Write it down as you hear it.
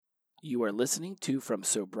You are listening to From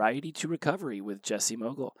Sobriety to Recovery with Jesse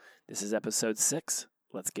Mogul. This is episode 6.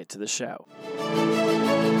 Let's get to the show.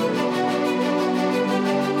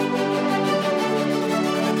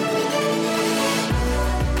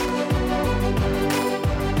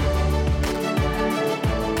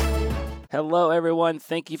 Hello, everyone.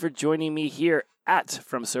 Thank you for joining me here at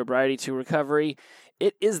From Sobriety to Recovery.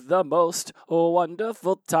 It is the most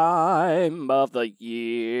wonderful time of the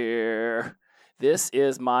year. This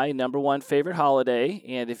is my number one favorite holiday,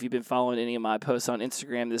 and if you've been following any of my posts on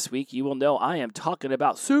Instagram this week, you will know I am talking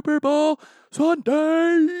about Super Bowl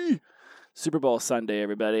Sunday. Super Bowl Sunday,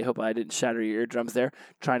 everybody. Hope I didn't shatter your eardrums there.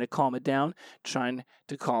 Trying to calm it down.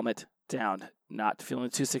 Not feeling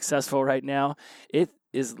too successful right now. It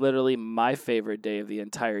is literally my favorite day of the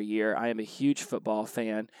entire year. I am a huge football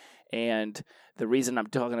fan, and the reason I'm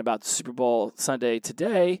talking about Super Bowl Sunday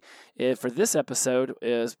today for this episode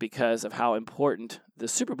is because of how important the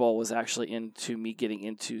Super Bowl was actually into me getting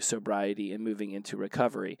into sobriety and moving into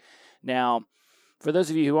recovery. Now, for those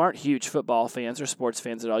of you who aren't huge football fans or sports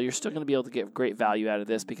fans at all, you're still going to be able to get great value out of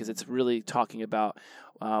this because it's really talking about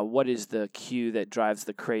what is the cue that drives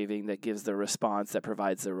the craving, that gives the response, that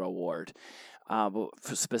provides the reward.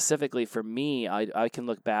 Specifically for me, I can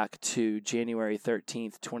look back to January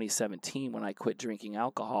 13th, 2017, when I quit drinking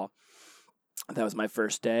alcohol. That was my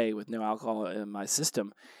first day with no alcohol in my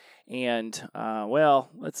system. And,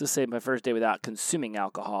 let's just say my first day without consuming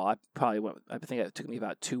alcohol. I think it took me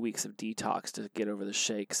about 2 weeks of detox to get over the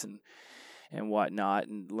shakes and whatnot,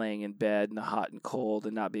 and laying in bed in the hot and cold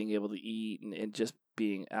and not being able to eat and just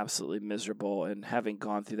being absolutely miserable. And having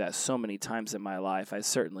gone through that so many times in my life, I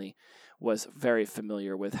certainly was very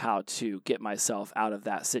familiar with how to get myself out of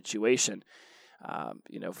that situation.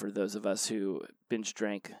 For those of us who binge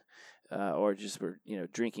drank or just were,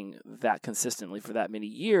 drinking that consistently for that many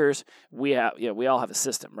years, we all have a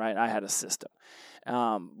system, right? I had a system.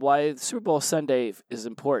 Why Super Bowl Sunday is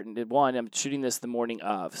important. One, I'm shooting this the morning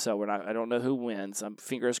of, so I don't know who wins. I'm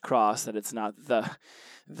fingers crossed that it's not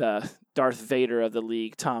the Darth Vader of the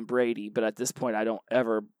league, Tom Brady. But at this point, I don't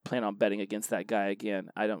ever plan on betting against that guy again.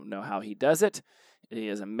 I don't know how he does it. He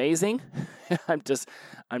is amazing.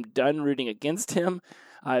 I'm done rooting against him.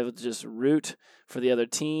 I will just root for the other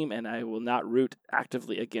team, and I will not root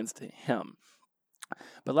actively against him.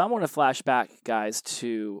 But I want to flash back, guys,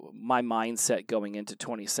 to my mindset going into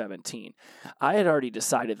 2017. I had already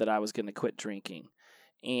decided that I was going to quit drinking,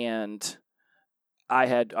 and I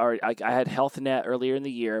had Health Net earlier in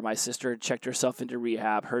the year. My sister had checked herself into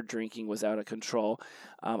rehab. Her drinking was out of control.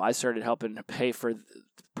 I started helping pay for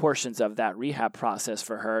portions of that rehab process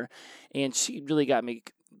for her, and she really got me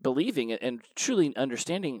believing and truly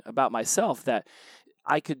understanding about myself that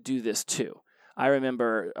I could do this too. I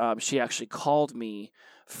remember she actually called me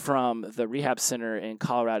from the rehab center in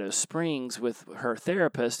Colorado Springs with her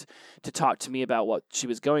therapist to talk to me about what she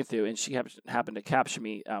was going through, and she happened to capture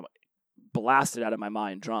me blasted out of my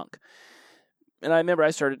mind drunk. And I remember I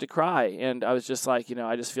started to cry, and I was just like,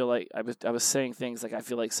 I just feel like I was saying things like, I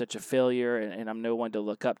feel like such a failure, and I'm no one to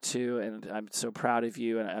look up to, and I'm so proud of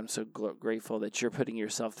you, and I'm so grateful that you're putting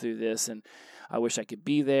yourself through this, and I wish I could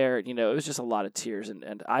be there. It was just a lot of tears,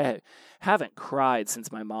 and I haven't cried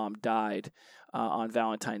since my mom died on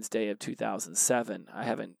Valentine's Day of 2007. I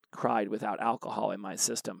haven't cried without alcohol in my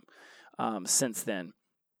system since then.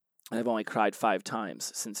 I've only cried 5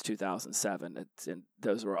 times since 2007, and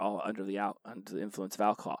those were all under the influence of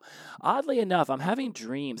alcohol. Oddly enough, I'm having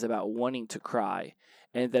dreams about wanting to cry,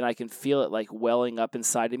 and then I can feel it like welling up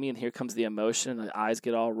inside of me, and here comes the emotion, and the eyes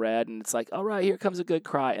get all red, and it's like, all right, here comes a good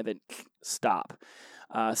cry, and then stop.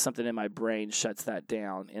 Something in my brain shuts that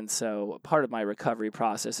down, and so part of my recovery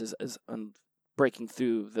process is breaking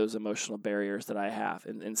through those emotional barriers that I have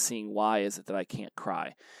and seeing why is it that I can't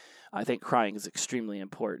cry. I think crying is extremely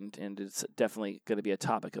important, and it's definitely going to be a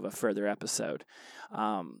topic of a further episode.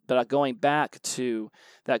 But going back to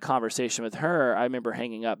that conversation with her, I remember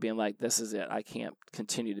hanging up being like, this is it. I can't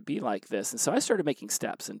continue to be like this. And so I started making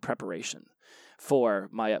steps in preparation for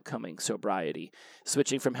my upcoming sobriety,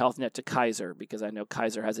 switching from Health Net to Kaiser because I know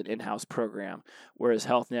Kaiser has an in-house program, whereas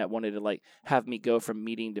Health Net wanted to have me go from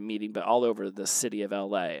meeting to meeting, but all over the city of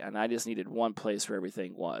LA, and I just needed one place where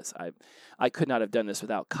everything was. I could not have done this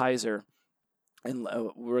without Kaiser, and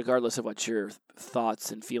regardless of what your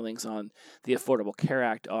thoughts and feelings on the Affordable Care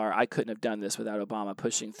Act are, I couldn't have done this without Obama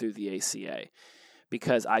pushing through the ACA,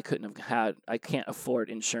 because I can't afford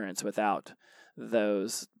insurance without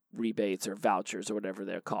those rebates or vouchers or whatever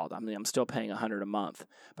they're called. I mean, I'm still paying $100 a month,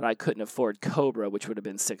 but I couldn't afford COBRA, which would have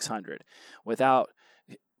been $600. Without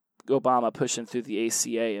Obama pushing through the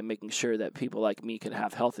ACA and making sure that people like me could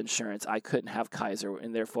have health insurance, I couldn't have Kaiser,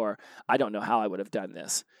 and therefore I don't know how I would have done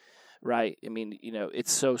this. Right? I mean,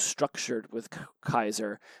 it's so structured with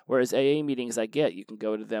Kaiser, whereas AA meetings you can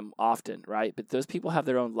go to them often, right? But those people have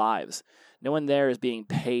their own lives. No one there is being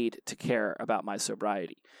paid to care about my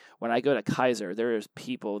sobriety. When I go to Kaiser, there's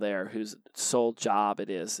people there whose sole job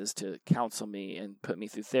it is to counsel me and put me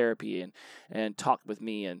through therapy and talk with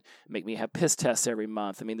me and make me have piss tests every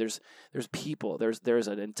month. I mean, there's people, there's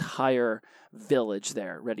an entire village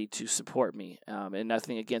there ready to support me, and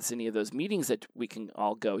nothing against any of those meetings that we can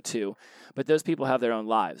all go to, but those people have their own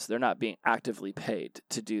lives. They're not being actively paid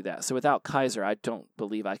to do that. So without Kaiser, I don't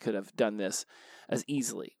believe I could have done this as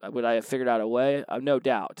easily. Would I have figured out a way? No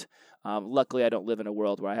doubt. Luckily, I don't live in a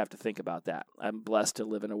world where I have to think about that. I'm blessed to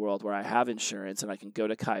live in a world where I have insurance and I can go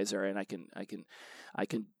to Kaiser and I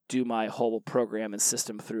can do my whole program and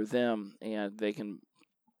system through them, and they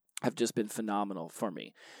have just been phenomenal for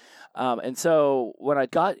me. And so when I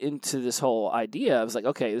got into this whole idea, I was like,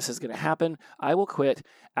 okay, this is going to happen. I will quit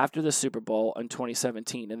after the Super Bowl in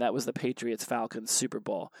 2017, and that was the Patriots-Falcons Super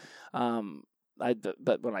Bowl.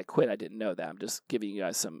 But when I quit, I didn't know that. I'm just giving you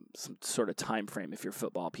guys some sort of time frame. If you're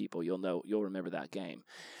football people, you'll remember that game.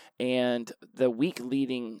 And the week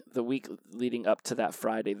leading up to that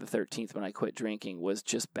Friday the 13th when I quit drinking was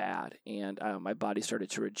just bad, and my body started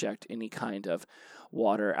to reject any kind of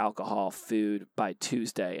water, alcohol, food by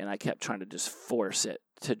Tuesday, and I kept trying to just force it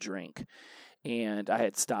to drink. And I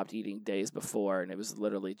had stopped eating days before, and it was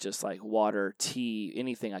literally just like water, tea,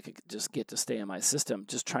 anything I could just get to stay in my system,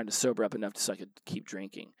 just trying to sober up enough so I could keep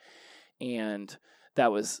drinking. And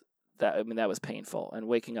that was painful. And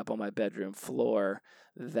waking up on my bedroom floor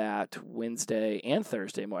that Wednesday and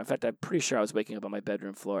Thursday morning. In fact, I'm pretty sure I was waking up on my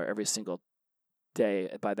bedroom floor every single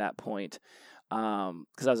day by that point,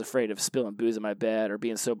 because I was afraid of spilling booze in my bed or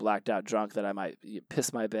being so blacked out drunk that I might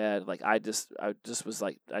piss my bed. Like I just was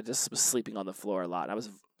sleeping on the floor a lot. I was,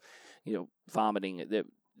 vomiting.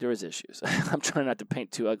 There was issues. I'm trying not to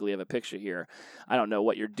paint too ugly of a picture here. I don't know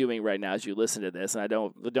what you're doing right now as you listen to this, and I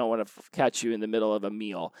don't want to catch you in the middle of a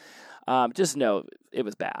meal. Just know it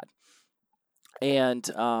was bad. And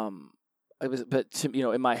in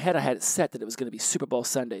my head, I had it set that it was going to be Super Bowl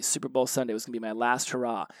Sunday. Super Bowl Sunday was going to be my last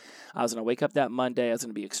hurrah. I was going to wake up that Monday. I was going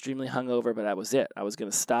to be extremely hungover, but that was it. I was going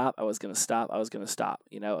to stop.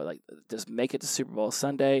 Just make it to Super Bowl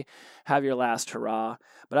Sunday, have your last hurrah.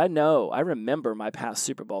 But I remember my past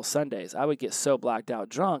Super Bowl Sundays. I would get so blacked out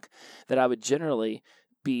drunk that I would generally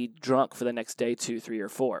be drunk for the next day, 2, 3, or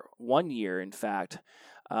 4. One year, in fact,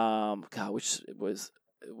 which was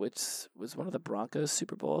one of the Broncos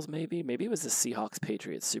Super Bowls, maybe it was the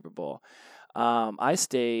Seahawks-Patriots Super Bowl. I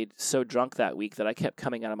stayed so drunk that week that I kept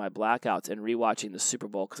coming out of my blackouts and rewatching the Super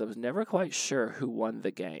Bowl because I was never quite sure who won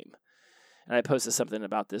the game. And I posted something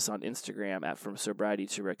about this on Instagram at From Sobriety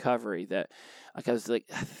to Recovery that I was like,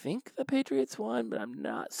 I think the Patriots won, but I'm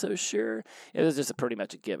not so sure. It was just pretty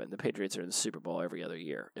much a given. The Patriots are in the Super Bowl every other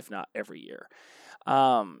year, if not every year.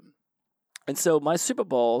 And so my Super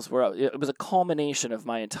Bowls it was a culmination of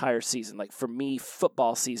my entire season. Like for me,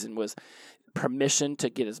 football season was permission to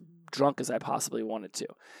get as drunk as I possibly wanted to.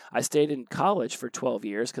 I stayed in college for 12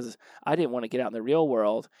 years because I didn't want to get out in the real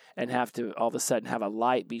world and have to all of a sudden have a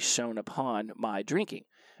light be shown upon my drinking.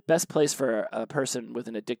 Best place for a person with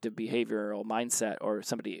an addictive behavioral mindset or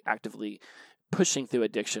somebody actively pushing through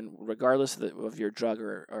addiction, regardless of your drug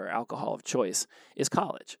or alcohol of choice, is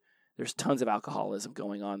college. There's tons of alcoholism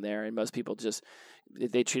going on there, and most people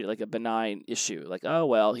they treat it like a benign issue. Like, oh,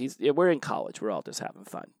 well, we're in college. We're all just having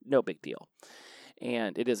fun. No big deal.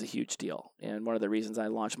 And it is a huge deal. And one of the reasons I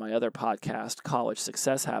launched my other podcast, College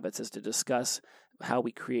Success Habits, is to discuss how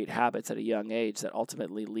we create habits at a young age that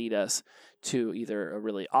ultimately lead us to either a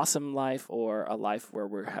really awesome life or a life where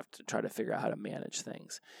we have to try to figure out how to manage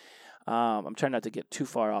things. I'm trying not to get too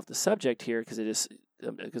far off the subject here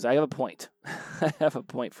because I have a point. I have a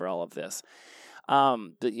point for all of this.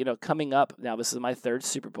 Coming up now, this is my 3rd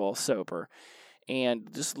Super Bowl sober,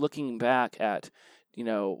 and just looking back at,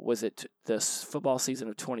 was it this football season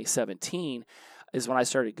of 2017 is when I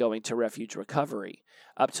started going to Refuge Recovery.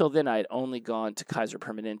 Up till then, I had only gone to Kaiser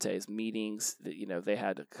Permanente's meetings. They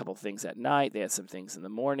had a couple things at night. They had some things in the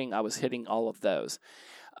morning. I was hitting all of those.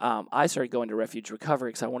 I started going to Refuge Recovery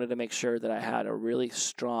because I wanted to make sure that I had a really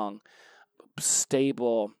strong,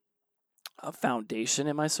 stable foundation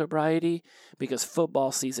in my sobriety, because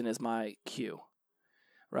football season is my cue,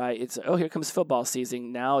 right? It's, here comes football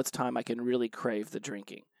season. Now it's time I can really crave the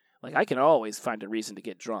drinking. Like, I can always find a reason to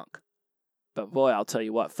get drunk. But boy, I'll tell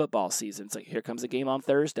you what, football season, it's like, here comes a game on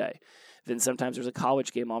Thursday. Then sometimes there's a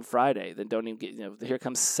college game on Friday. Then don't even get, here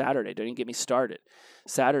comes Saturday. Don't even get me started.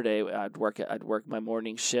 Saturday, I'd work my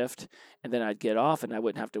morning shift, and then I'd get off, and I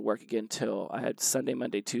wouldn't have to work again till I had Sunday,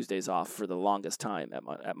 Monday, Tuesdays off for the longest time at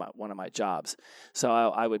one of my jobs. So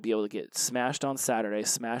I would be able to get smashed on Saturday,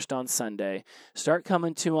 smashed on Sunday, start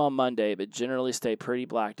coming to on Monday, but generally stay pretty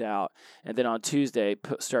blacked out, and then on Tuesday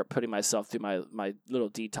start putting myself through my little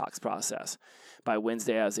detox process. By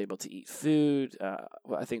Wednesday, I was able to eat food.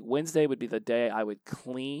 I think Wednesday would be the day I would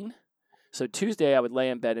clean. So Tuesday, I would lay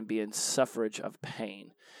in bed and be in suffrage of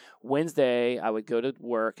pain. Wednesday, I would go to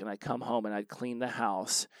work, and I'd come home, and I'd clean the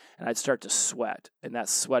house, and I'd start to sweat, and that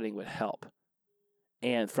sweating would help.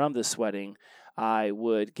 And from the sweating, I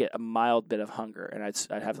would get a mild bit of hunger, and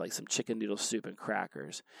I'd have like some chicken noodle soup and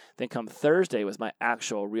crackers. Then come Thursday was my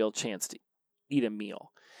actual real chance to eat a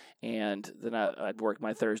meal. And then I'd work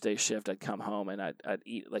my Thursday shift. I'd come home and I'd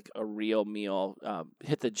eat like a real meal,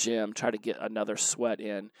 hit the gym, try to get another sweat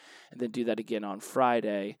in, and then do that again on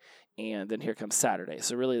Friday. And then here comes Saturday.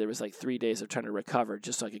 So really there was like 3 days of trying to recover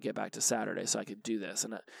just so I could get back to Saturday so I could do this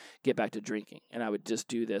and get back to drinking. And I would just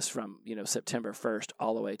do this from, September 1st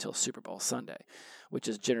all the way till Super Bowl Sunday, which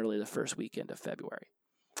is generally the first weekend of February.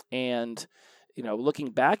 And looking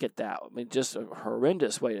back at that, just a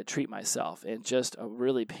horrendous way to treat myself and just a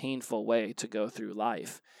really painful way to go through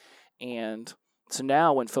life. And so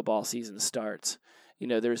now when football season starts,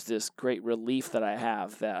 there's this great relief that I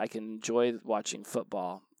have that I can enjoy watching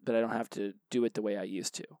football, but I don't have to do it the way I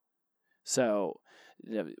used to. So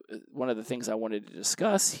one of the things I wanted to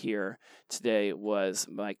discuss here today was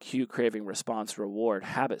my cue, craving, response, reward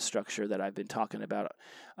habit structure that I've been talking about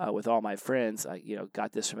with all my friends. I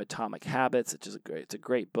got this from Atomic Habits, which is it's a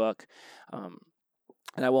great book.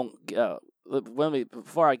 And I won't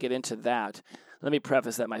before I get into that, let me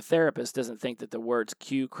preface that my therapist doesn't think that the words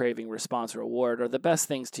cue, craving, response, reward are the best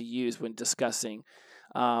things to use when discussing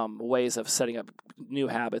ways of setting up new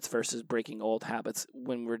habits versus breaking old habits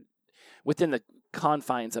when we're within the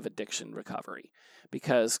confines of addiction recovery,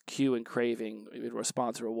 because cue and craving,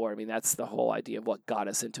 response, reward, that's the whole idea of what got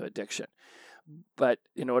us into addiction. But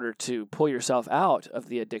in order to pull yourself out of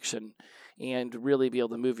the addiction and really be able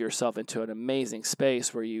to move yourself into an amazing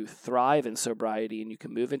space where you thrive in sobriety and you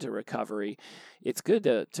can move into recovery, it's good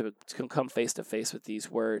to come face to face with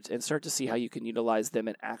these words and start to see how you can utilize them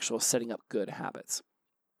in actual setting up good habits.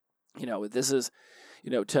 This is,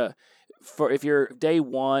 if you're day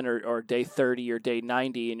 1 or day 30 or day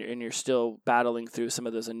 90 and you're still battling through some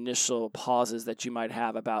of those initial pauses that you might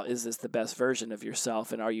have about, is this the best version of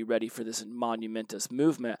yourself and are you ready for this monumentous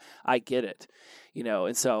movement? I get it,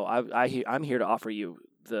 and so I'm here to offer you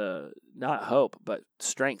the not hope, but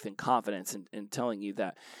strength and confidence in telling you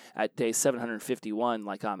that at day 751,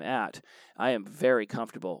 like I'm at, I am very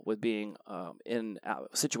comfortable with being in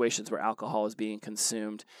situations where alcohol is being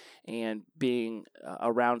consumed and being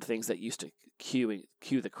around things that used to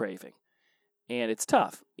cue the craving. And it's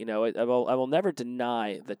tough. I will never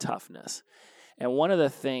deny the toughness. And one of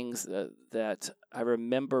the things that I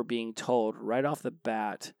remember being told right off the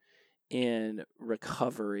bat in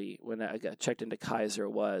recovery when I got checked into Kaiser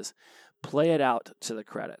was play it out to the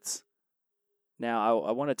credits. Now,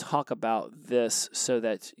 I want to talk about this so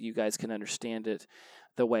that you guys can understand it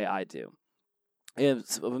the way I do. And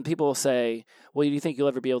when people say, well, do you think you'll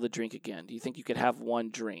ever be able to drink again? Do you think you could have one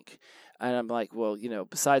drink? And I'm like, well,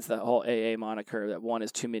 besides the whole AA moniker that one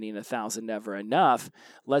is too many and 1,000 never enough,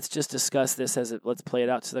 let's just discuss this let's play it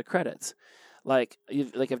out to the credits. Like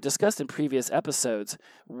I've discussed in previous episodes,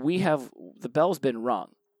 the bell's been rung.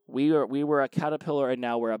 We were a caterpillar and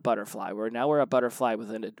now we're a butterfly. We're a butterfly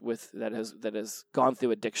that has gone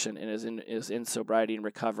through addiction and is in sobriety and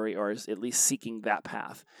recovery, or is at least seeking that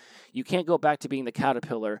path. You can't go back to being the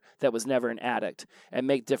caterpillar that was never an addict and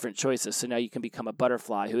make different choices so now you can become a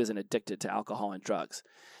butterfly who isn't addicted to alcohol and drugs.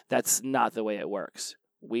 That's not the way it works.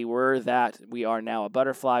 We were that. We are now a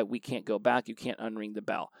butterfly. We can't go back. You can't unring the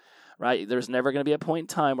bell. Right? There's never going to be a point in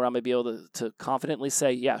time where I'm going to be able to confidently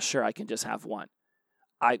say, yeah, sure, I can just have one.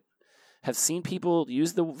 I have seen people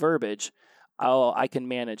use the verbiage, oh, I can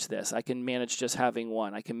manage this. I can manage just having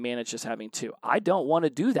one. I can manage just having two. I don't want to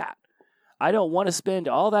do that. I don't want to spend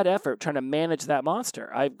all that effort trying to manage that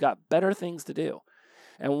monster. I've got better things to do.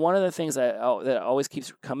 And one of the things that always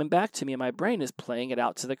keeps coming back to me in my brain is playing it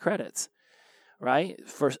out to the credits, right?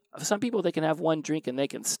 For some people, they can have one drink and they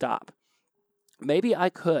can stop. Maybe I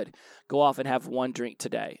could go off and have one drink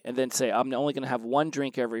today and then say, I'm only going to have one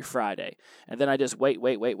drink every Friday. And then I just wait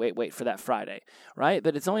for that Friday, right?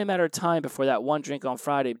 But it's only a matter of time before that one drink on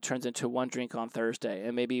Friday turns into one drink on Thursday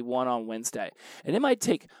and maybe one on Wednesday. And it might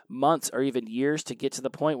take months or even years to get to the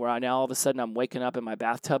point where now all of a sudden I'm waking up in my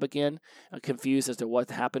bathtub again. I'm confused as to what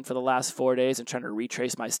happened for the last 4 days and trying to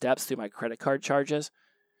retrace my steps through my credit card charges,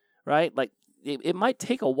 right? Like it might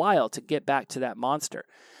take a while to get back to that monster.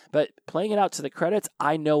 But playing it out to the credits,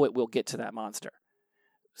 I know it will get to that monster.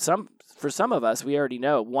 For some of us, we already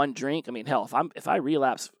know one drink. I mean, hell, if I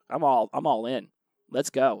relapse, I'm all in.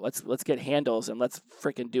 Let's go. Let's get handles and let's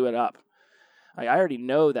freaking do it up. I already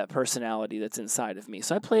know that personality that's inside of me,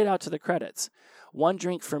 so I play it out to the credits. One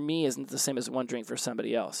drink for me isn't the same as one drink for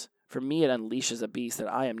somebody else. For me, it unleashes a beast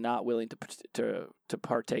that I am not willing to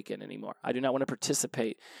partake in anymore. I do not want to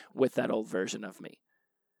participate with that old version of me.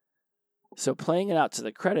 So playing it out to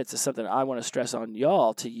the credits is something I want to stress on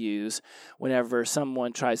y'all to use whenever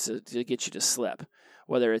someone tries to get you to slip,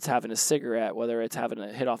 whether it's having a cigarette, whether it's having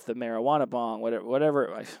a hit off the marijuana bong,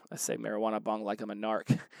 whatever. I say marijuana bong like I'm a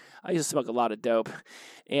narc. I used to smoke a lot of dope,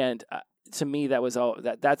 and to me that was all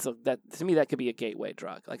to me that could be a gateway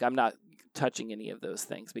drug. Like I'm not touching any of those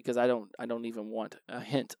things because I don't even want a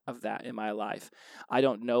hint of that in my life. I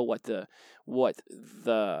don't know what the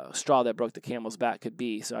straw that broke the camel's back could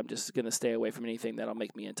be, so I'm just going to stay away from anything that'll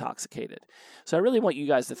make me intoxicated. So I really want you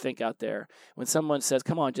guys to think out there when someone says,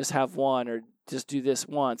 come on, just have one or just do this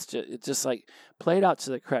once, just like play it out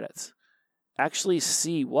to the credits. Actually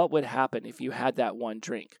see what would happen if you had that one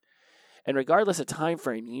drink. And regardless of time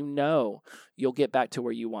frame, you'll get back to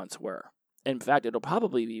where you once were. In fact, it'll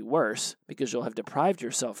probably be worse because you'll have deprived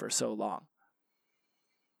yourself for so long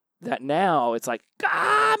that now it's like,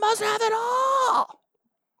 I must have it all.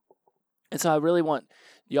 And so I really want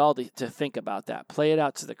y'all to think about that. Play it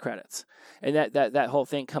out to the credits. And that whole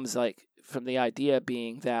thing comes like from the idea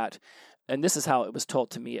being that, and this is how it was told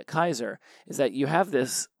to me at Kaiser, is that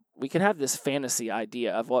we can have this fantasy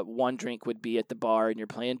idea of what one drink would be at the bar and you're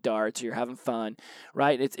playing darts or you're having fun,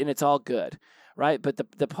 right? It's all good. Right, but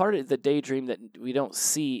the part of the daydream that we don't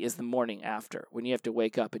see is the morning after, when you have to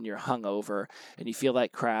wake up and you're hungover and you feel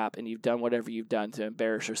like crap and you've done whatever you've done to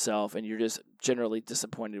embarrass yourself and you're just generally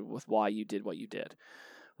disappointed with why you did what you did,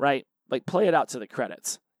 right? Like play it out to the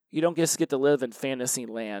credits. You don't just get to live in fantasy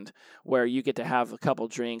land where you get to have a couple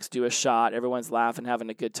drinks, do a shot, everyone's laughing, having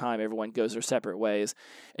a good time, everyone goes their separate ways,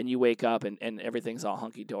 and you wake up and everything's all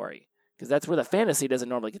hunky-dory. Because that's where the fantasy doesn't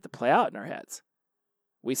normally get to play out in our heads.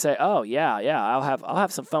 We say, oh, yeah, I'll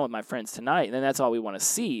have some fun with my friends tonight, and then that's all we want to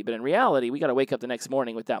see. But in reality, we got to wake up the next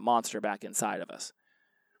morning with that monster back inside of us.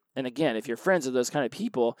 And again, if you're friends with those kind of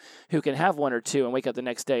people who can have one or two and wake up the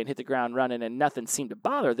next day and hit the ground running and nothing seemed to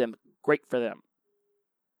bother them, great for them.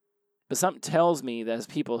 But something tells me that as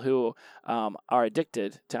people who are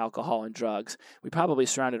addicted to alcohol and drugs, we probably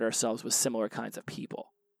surrounded ourselves with similar kinds of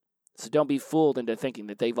people. So don't be fooled into thinking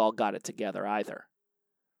that they've all got it together either.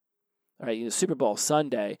 All right, Super Bowl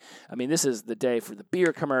Sunday, I mean, this is the day for the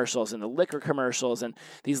beer commercials and the liquor commercials, and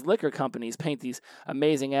these liquor companies paint these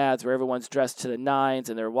amazing ads where everyone's dressed to the nines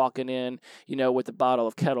and they're walking in, with a bottle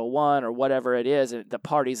of Kettle One or whatever it is, and the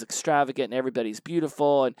party's extravagant and everybody's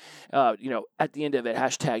beautiful, and, at the end of it,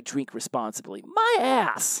 # drink responsibly. My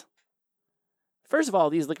ass! First of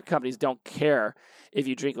all, these liquor companies don't care if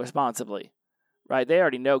you drink responsibly, right? They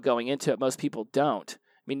already know going into it. Most people don't.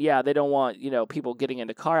 I mean, yeah, they don't want, people getting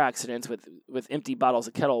into car accidents with empty bottles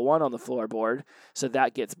of Kettle One on the floorboard, so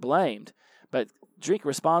that gets blamed. But drink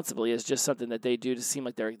responsibly is just something that they do to seem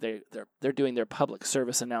like they're doing their public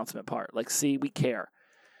service announcement part. Like, see, we care.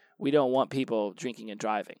 We don't want people drinking and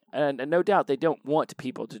driving. And no doubt they don't want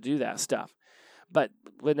people to do that stuff. But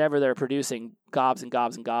whenever they're producing gobs and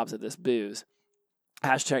gobs and gobs of this booze,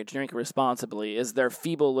 # drink responsibly is their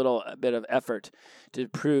feeble little bit of effort to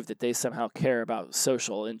prove that they somehow care about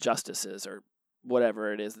social injustices or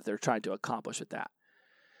whatever it is that they're trying to accomplish with that.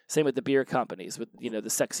 Same with the beer companies, with the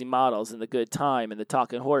sexy models and the good time and the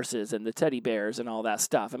talking horses and the teddy bears and all that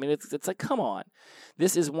stuff. I mean, it's like, come on.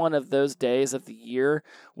 This is one of those days of the year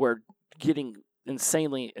where getting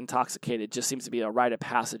insanely intoxicated just seems to be a rite of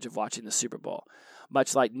passage of watching the Super Bowl.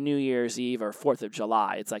 Much like New Year's Eve or 4th of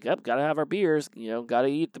July. It's like, gotta have our beers, gotta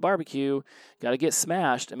eat the barbecue, gotta get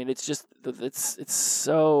smashed. I mean, it's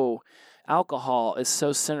so, alcohol is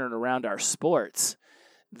so centered around our sports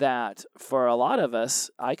that for a lot of us,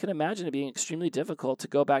 I can imagine it being extremely difficult to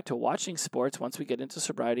go back to watching sports once we get into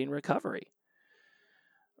sobriety and recovery.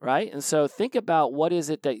 Right? And so think about what is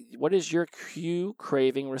your cue,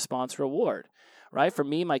 craving, response, reward. right? For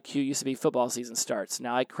me, my cue used to be football season starts.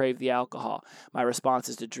 Now I crave the alcohol. My response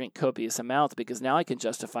is to drink copious amounts because now I can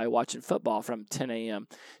justify watching football from 10 a.m.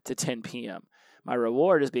 to 10 p.m. My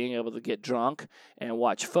reward is being able to get drunk and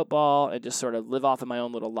watch football and just sort of live off in my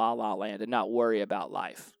own little la-la land and not worry about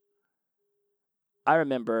life. I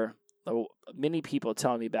remember many people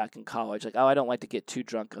telling me back in college, like, oh, I don't like to get too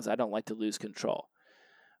drunk because I don't like to lose control.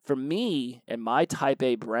 For me and my type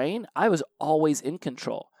A brain, I was always in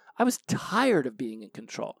control. I was tired of being in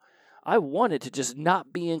control. I wanted to just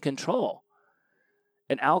not be in control.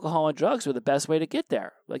 And alcohol and drugs were the best way to get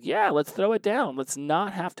there. Like, yeah, let's throw it down. Let's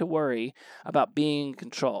not have to worry about being in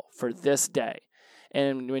control for this day.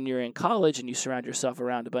 And when you're in college and you surround yourself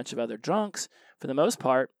around a bunch of other drunks, for the most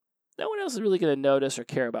part, no one else is really going to notice or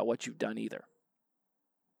care about what you've done either.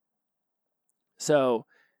 So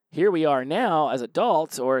here we are now as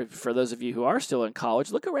adults, or for those of you who are still in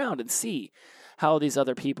college, look around and see how these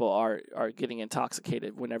other people are getting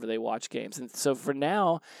intoxicated whenever they watch games. And so for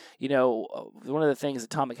now, one of the things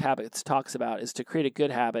Atomic Habits talks about is to create a good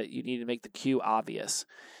habit, you need to make the cue obvious,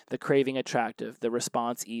 the craving attractive, the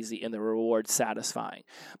response easy, and the reward satisfying.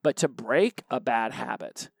 But to break a bad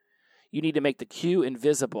habit, you need to make the cue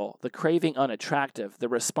invisible, the craving unattractive, the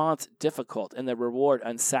response difficult, and the reward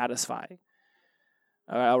unsatisfying.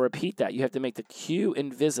 I'll repeat that. You have to make the cue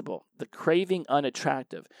invisible, the craving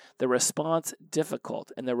unattractive, the response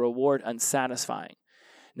difficult, and the reward unsatisfying.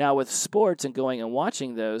 Now, with sports and going and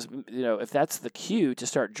watching those, if that's the cue to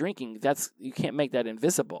start drinking, you can't make that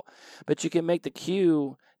invisible. But you can make the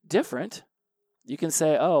cue different. You can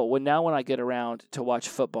say, oh, well, now when I get around to watch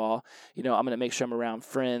football, I'm going to make sure I'm around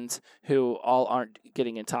friends who all aren't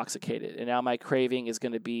getting intoxicated. And now my craving is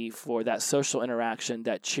going to be for that social interaction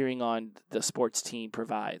that cheering on the sports team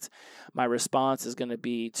provides. My response is going to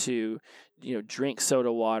be to, drink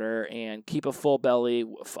soda water and keep a full belly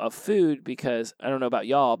of food because I don't know about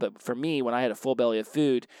y'all, but for me, when I had a full belly of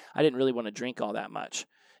food, I didn't really want to drink all that much,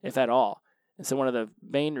 if at all. And so one of the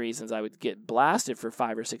main reasons I would get blasted for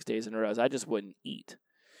 5 or 6 days in a row is I just wouldn't eat.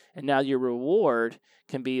 And now your reward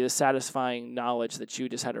can be the satisfying knowledge that you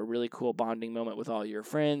just had a really cool bonding moment with all your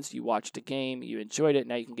friends. You watched a game, you enjoyed it.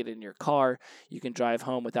 Now you can get in your car. You can drive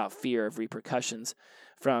home without fear of repercussions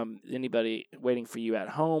from anybody waiting for you at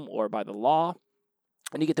home or by the law.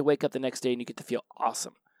 And you get to wake up the next day and you get to feel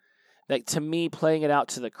awesome. Like, to me, playing it out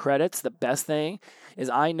to the credits, the best thing is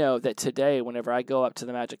I know that today, whenever I go up to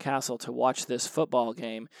the Magic Castle to watch this football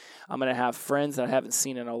game, I'm going to have friends that I haven't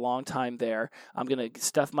seen in a long time there. I'm going to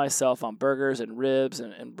stuff myself on burgers and ribs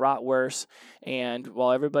and bratwurst. And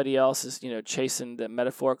while everybody else is, chasing the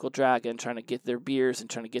metaphorical dragon, trying to get their beers and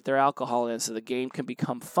trying to get their alcohol in so the game can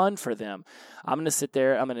become fun for them, I'm going to sit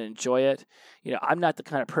there. I'm going to enjoy it. I'm not the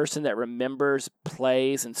kind of person that remembers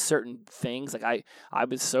plays and certain things. Like I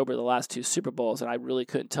was sober the last 2 Super Bowls, and I really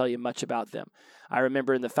couldn't tell you much about them. I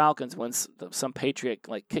remember in the Falcons when some Patriot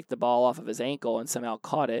kicked the ball off of his ankle and somehow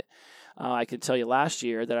caught it. I can tell you last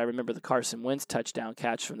year that I remember the Carson Wentz touchdown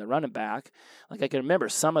catch from the running back. I can remember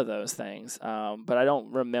some of those things, but I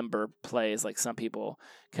don't remember plays like some people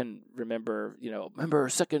can remember. Remember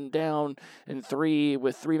 2nd down and 3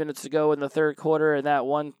 with 3 minutes to go in the third quarter and that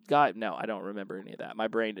one guy. No, I don't remember any of that. My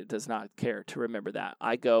brain does not care to remember that.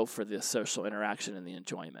 I go for the social interaction and the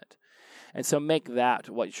enjoyment. And so make that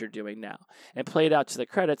what you're doing now. And play it out to the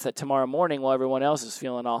credits that tomorrow morning while everyone else is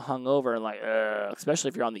feeling all hungover and especially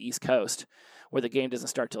if you're on the East Coast where the game doesn't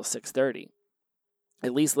start till 6:30.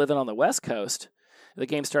 At least living on the West Coast, the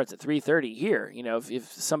game starts at 3:30 here. If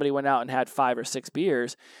somebody went out and had 5 or 6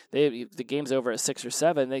 beers, the game's over at 6 or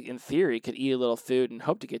 7. They, in theory, could eat a little food and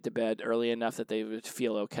hope to get to bed early enough that they would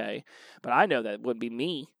feel okay. But I know that wouldn't be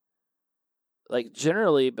me.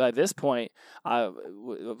 Generally, by this point,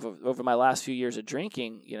 over my last few years of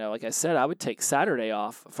drinking, like I said, I would take Saturday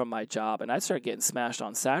off from my job, and I'd start getting smashed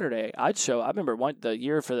on Saturday. I remember the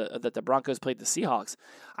year that the Broncos played the Seahawks,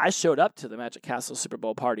 I showed up to the Magic Castle Super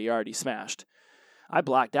Bowl party already smashed. I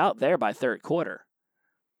blacked out there by third quarter,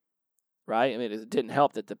 right? I mean, it didn't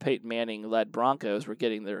help that the Peyton Manning-led Broncos were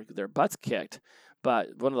getting their butts kicked,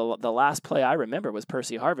 but one of the last play I remember was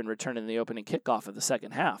Percy Harvin returning the opening kickoff of the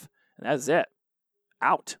second half, and that's it.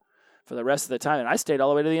 Out for the rest of the time, and I stayed all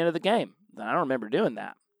the way to the end of the game. I don't remember doing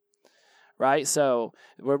that, right? So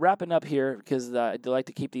we're wrapping up here because I like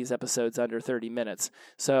to keep these episodes under 30 minutes.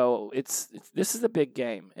 So this is a big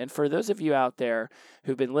game. And for those of you out there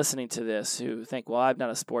who've been listening to this who think, well, I'm not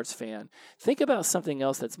a sports fan, think about something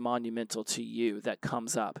else that's monumental to you that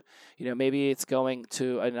comes up. Maybe it's going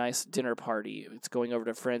to a nice dinner party. It's going over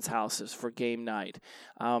to friends' houses for game night.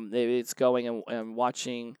 Maybe it's going and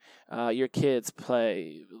watching your kids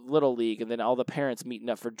play Little League, and then all the parents meeting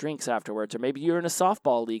up for drinks afterwards. Or maybe you're in a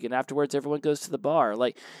softball league, and afterwards everyone goes to the bar.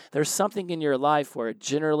 Like, there's something in your life where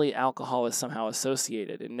generally alcohol is somehow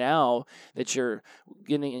associated. And now that you're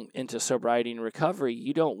getting into sobriety and recovery,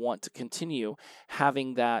 you don't want to continue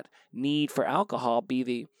having that need for alcohol be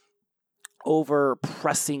the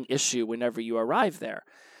over-pressing issue whenever you arrive there.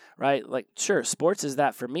 Right? Like, sure, sports is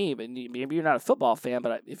that for me, but maybe you're not a football fan,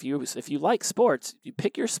 but if you like sports, you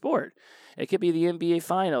pick your sport. It could be the NBA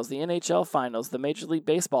Finals, the NHL Finals, the Major League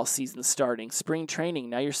Baseball season starting, spring training.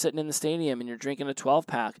 Now you're sitting in the stadium and you're drinking a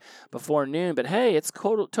 12-pack before noon, but hey, it's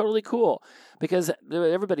totally cool because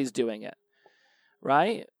everybody's doing it,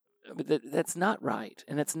 right? But that's not right,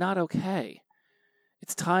 and it's not okay.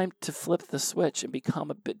 It's time to flip the switch and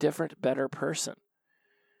become a bit different, better person.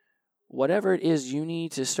 Whatever it is you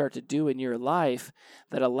need to start to do in your life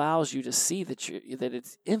that allows you to see that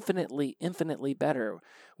it's infinitely, infinitely better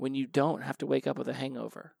when you don't have to wake up with a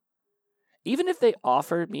hangover. Even if they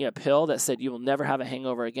offered me a pill that said you will never have a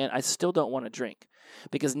hangover again, I still don't want to drink.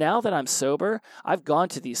 Because now that I'm sober, I've gone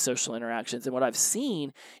to these social interactions, and what I've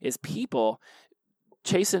seen is people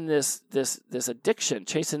chasing this addiction,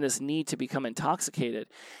 chasing this need to become intoxicated,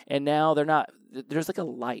 and now there's like a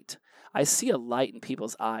light. I see a light in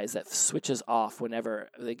people's eyes that switches off whenever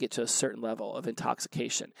they get to a certain level of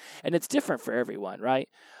intoxication. And it's different for everyone, right?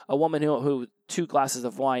 A woman who 2 glasses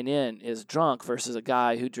of wine in is drunk versus a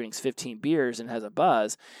guy who drinks 15 beers and has a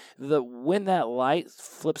buzz. When that light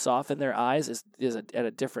flips off in their eyes is at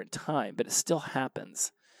a different time, but it still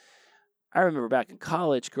happens. I remember back in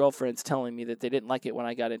college, girlfriends telling me that they didn't like it when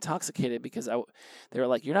I got intoxicated because they were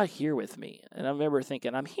like, "You're not here with me." And I remember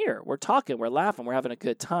thinking, I'm here. We're talking. We're laughing. We're having a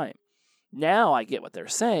good time. Now I get what they're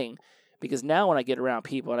saying, because now when I get around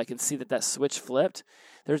people and I can see that switch flipped,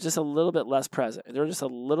 they're just a little bit less present. They're just a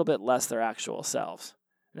little bit less their actual selves.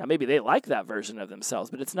 Now, maybe they like that version of themselves,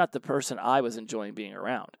 but it's not the person I was enjoying being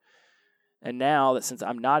around. And now that since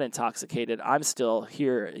I'm not intoxicated, I'm still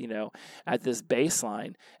here, at this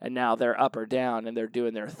baseline, and now they're up or down and they're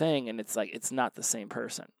doing their thing, and it's like it's not the same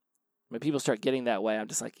person. When people start getting that way, I'm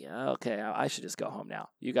just like, yeah, okay, I should just go home now.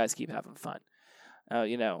 You guys keep having fun.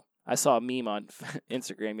 I saw a meme on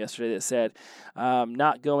Instagram yesterday that said,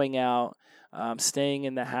 not going out, staying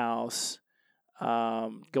in the house,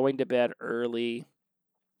 going to bed early,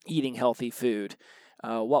 eating healthy food.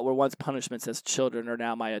 What were once punishments as children are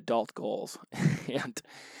now my adult goals. And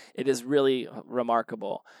it is really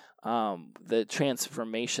remarkable, the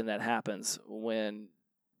transformation that happens when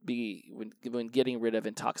getting rid of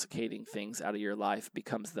intoxicating things out of your life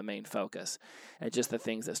becomes the main focus, and just the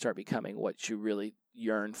things that start becoming what you really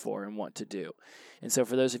yearn for and want to do. And so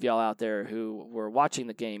for those of y'all out there who were watching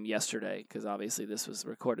the game yesterday, because obviously this was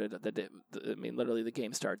recorded, literally the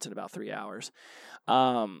game starts in about 3 hours,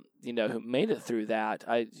 who made it through that,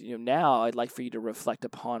 now I'd like for you to reflect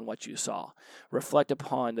upon what you saw, reflect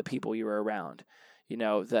upon the people you were around.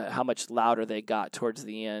 How much louder they got towards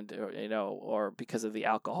the end, or because of the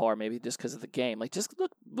alcohol, or maybe just because of the game. Like, just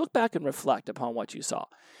look back and reflect upon what you saw,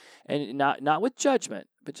 and not with judgment,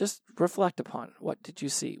 but just reflect upon what did you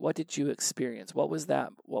see, what did you experience, what was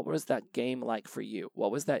that game like for you,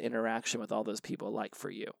 what was that interaction with all those people like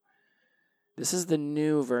for you. This is the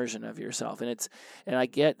new version of yourself, and I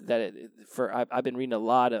get that. I've been reading a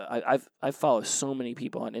lot of. I follow so many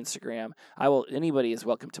people on Instagram. Anybody is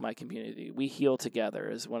welcome to my community. We heal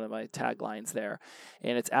together is one of my taglines there,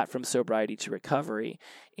 and it's From Sobriety to Recovery.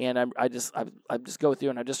 And I just go through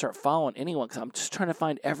and I just start following anyone, because I'm just trying to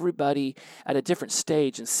find everybody at a different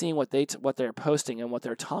stage and seeing what they're posting and what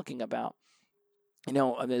they're talking about.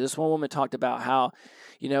 This one woman talked about how,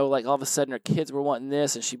 like all of a sudden her kids were wanting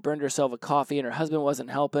this, and she burned herself a coffee, and her husband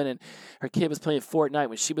wasn't helping, and her kid was playing Fortnite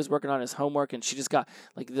when she was working on his homework, and she just got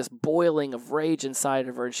like this boiling of rage inside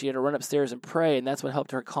of her, and she had to run upstairs and pray, and that's what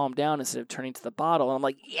helped her calm down instead of turning to the bottle. And I'm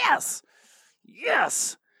like, yes,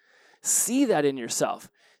 see that in yourself.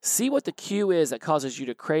 See what the cue is that causes you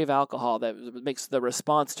to crave alcohol, that makes the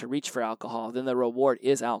response to reach for alcohol. Then the reward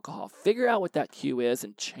is alcohol. Figure out what that cue is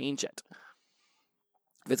and change it.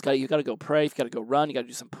 If you got to go pray, if you got to go run, you got to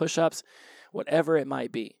do some push-ups, whatever it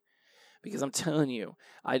might be. Because I'm telling you,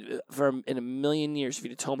 in a million years, if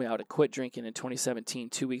you'd have told me I would have quit drinking in 2017,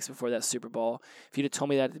 2 weeks before that Super Bowl, if you'd have told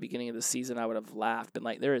me that at the beginning of the season, I would have laughed. Been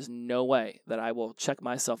like, there is no way that I will check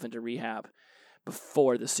myself into rehab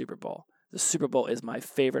before the Super Bowl. The Super Bowl is my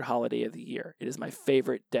favorite holiday of the year. It is my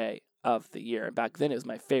favorite day of the year. And back then, it was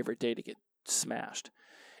my favorite day to get smashed.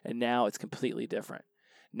 And now it's completely different.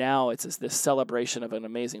 Now it's this celebration of an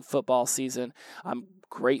amazing football season. I'm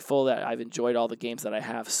grateful that I've enjoyed all the games that I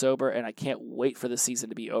have sober, and I can't wait for the season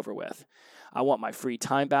to be over with. I want my free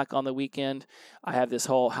time back on the weekend. I have this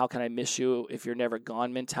whole how can I miss you if you're never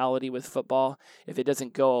gone mentality with football. If it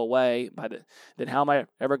doesn't go away, then how am I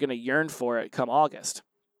ever going to yearn for it come August?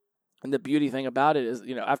 And the beauty thing about it is,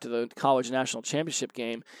 after the college national championship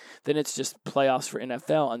game, then it's just playoffs for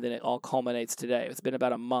NFL, and then it all culminates today. It's been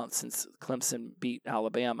about a month since Clemson beat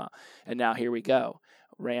Alabama, and now here we go,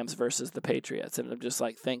 Rams versus the Patriots. And I'm just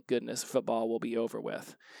like, thank goodness football will be over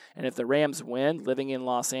with. And if the Rams win, living in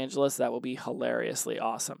Los Angeles, that will be hilariously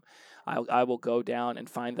awesome. I will go down and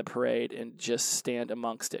find the parade and just stand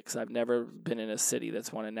amongst it, because I've never been in a city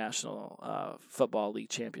that's won a National Football League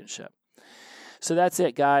championship. So that's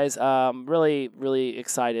it, guys. Really, really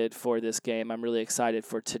excited for this game. I'm really excited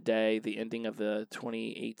for today, the ending of the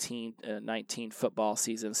 2018-19 football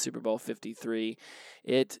season, Super Bowl 53.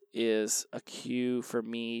 It is a cue for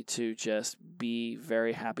me to just be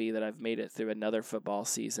very happy that I've made it through another football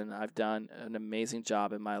season. I've done an amazing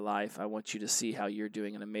job in my life. I want you to see how you're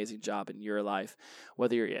doing an amazing job in your life,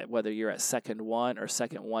 whether you're at second 1 or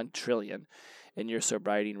second 1 trillion in your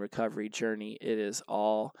sobriety and recovery journey. It is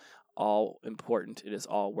all important. It is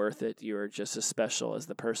all worth it. You are just as special as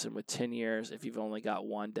the person with 10 years if you've only got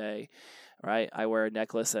one day, right? I wear a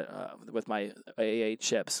necklace with my AA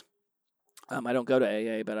chips. I don't go to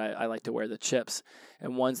AA, but I like to wear the chips.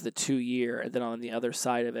 And one's the 2-year, and then on the other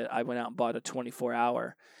side of it, I went out and bought a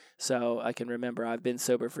 24-hour. So I can remember I've been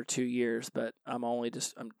sober for 2 years, but I'm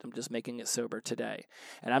just making it sober today.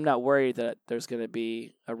 And I'm not worried that there's going to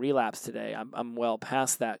be a relapse today. I'm well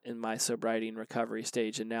past that in my sobriety and recovery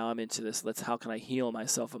stage, and now I'm into this how can I heal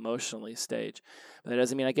myself emotionally stage. But that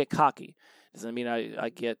doesn't mean I get cocky. It doesn't mean I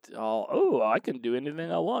get all, I can do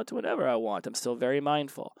anything I want whenever I want. I'm still very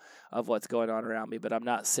mindful of what's going on around me, but I'm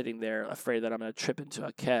not sitting there afraid that I'm going to trip into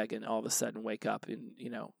a keg and all of a sudden wake up in,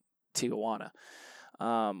 Tijuana.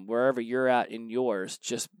 Wherever you're at in yours,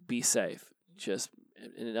 just be safe. Just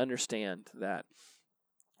and understand that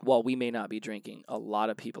while we may not be drinking, a lot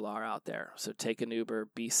of people are out there. So take an Uber,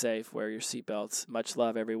 be safe, wear your seatbelts. Much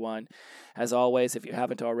love, everyone. As always, if you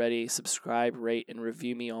haven't already, subscribe, rate, and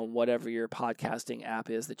review me on whatever your podcasting app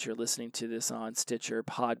is that you're listening to this on, Stitcher,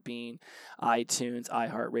 Podbean, iTunes,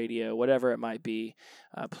 iHeartRadio, whatever it might be.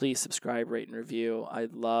 Please subscribe, rate, and review. I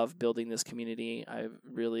love building this community. I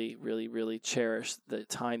really, really, really cherish the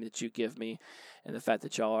time that you give me and the fact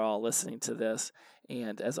that y'all are all listening to this.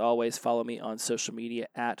 And as always, follow me on social media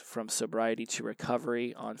at From Sobriety to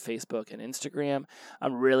Recovery on Facebook and Instagram.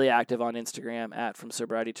 I'm really active on Instagram at From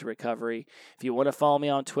Sobriety to Recovery. If you want to follow me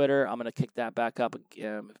on Twitter, I'm going to kick that back up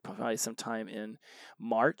probably sometime in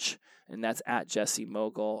March, and that's at Jesse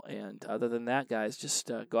Mogul. And other than that, guys,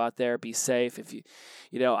 just go out there, be safe. If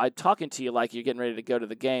I'm talking to you like you're getting ready to go to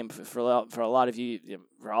the game. For a lot of you,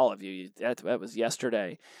 for all of you, that was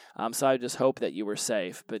yesterday. So I just hope that you were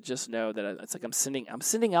safe. But just know that it's like I'm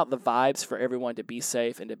sending out the vibes for everyone to be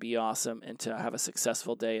safe and to be awesome and to have a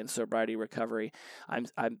successful day in sobriety recovery.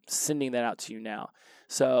 I'm sending that out to you now.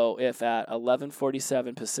 So if at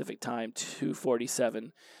 11:47 Pacific time,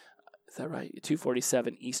 2:47. Is that right?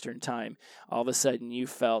 2:47 Eastern time. All of a sudden, you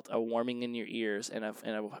felt a warming in your ears and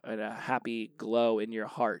a happy glow in your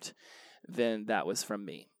heart. Then that was from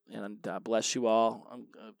me. And bless you all.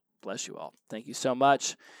 Bless you all. Thank you so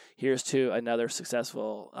much. Here's to another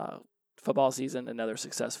successful football season, another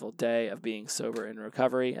successful day of being sober in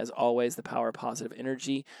recovery. As always, the power of positive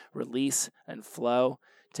energy, release, and flow.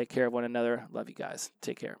 Take care of one another. Love you guys.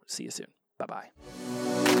 Take care. See you soon. Bye-bye.